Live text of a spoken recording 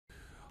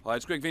Hi,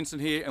 it's Greg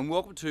Vincent here and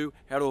welcome to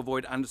How to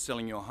Avoid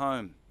Underselling Your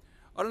Home.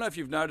 I don't know if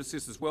you've noticed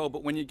this as well,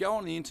 but when you go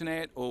on the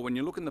internet or when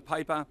you look in the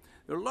paper,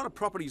 there are a lot of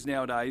properties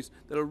nowadays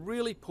that are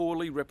really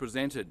poorly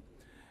represented.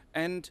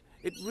 And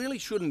it really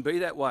shouldn't be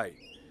that way.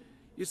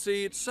 You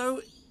see, it's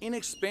so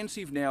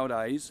inexpensive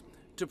nowadays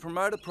to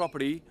promote a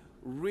property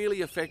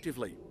really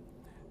effectively.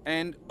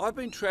 And I've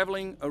been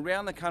traveling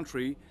around the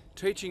country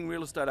teaching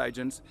real estate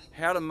agents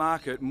how to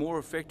market more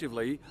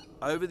effectively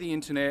over the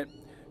internet,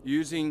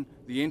 using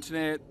the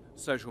internet,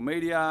 social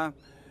media,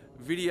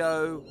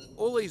 video,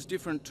 all these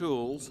different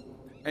tools,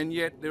 and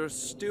yet there are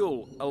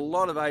still a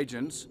lot of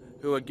agents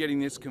who are getting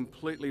this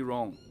completely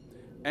wrong.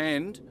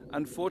 And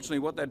unfortunately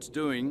what that's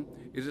doing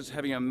is it's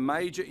having a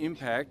major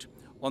impact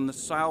on the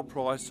sale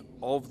price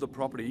of the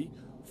property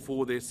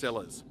for their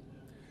sellers.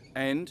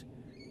 And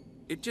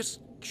it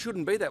just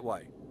shouldn't be that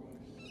way.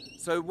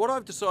 So what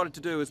I've decided to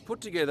do is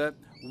put together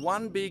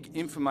one big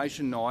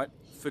information night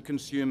for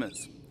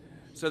consumers,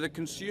 so that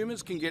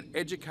consumers can get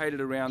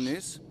educated around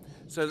this,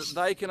 so that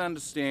they can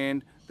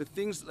understand the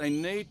things that they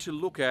need to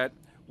look at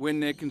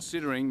when they're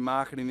considering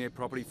marketing their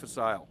property for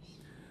sale.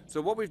 So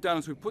what we've done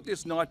is we've put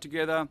this night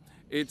together.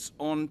 It's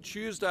on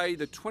Tuesday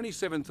the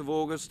 27th of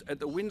August at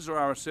the Windsor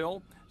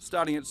RSL,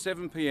 starting at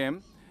 7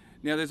 p.m.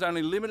 Now there's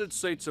only limited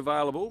seats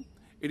available.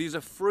 It is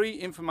a free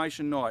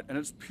information night and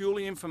it's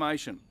purely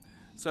information.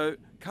 So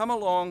come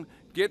along,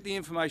 get the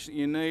information that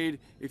you need.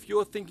 If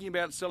you're thinking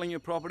about selling your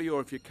property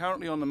or if you're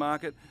currently on the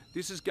market,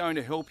 this is going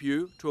to help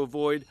you to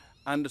avoid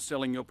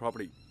underselling your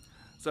property.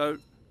 So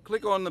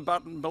click on the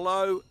button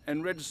below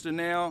and register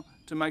now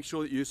to make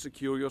sure that you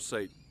secure your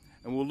seat.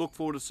 And we'll look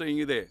forward to seeing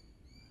you there.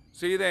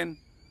 See you then.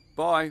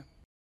 Bye.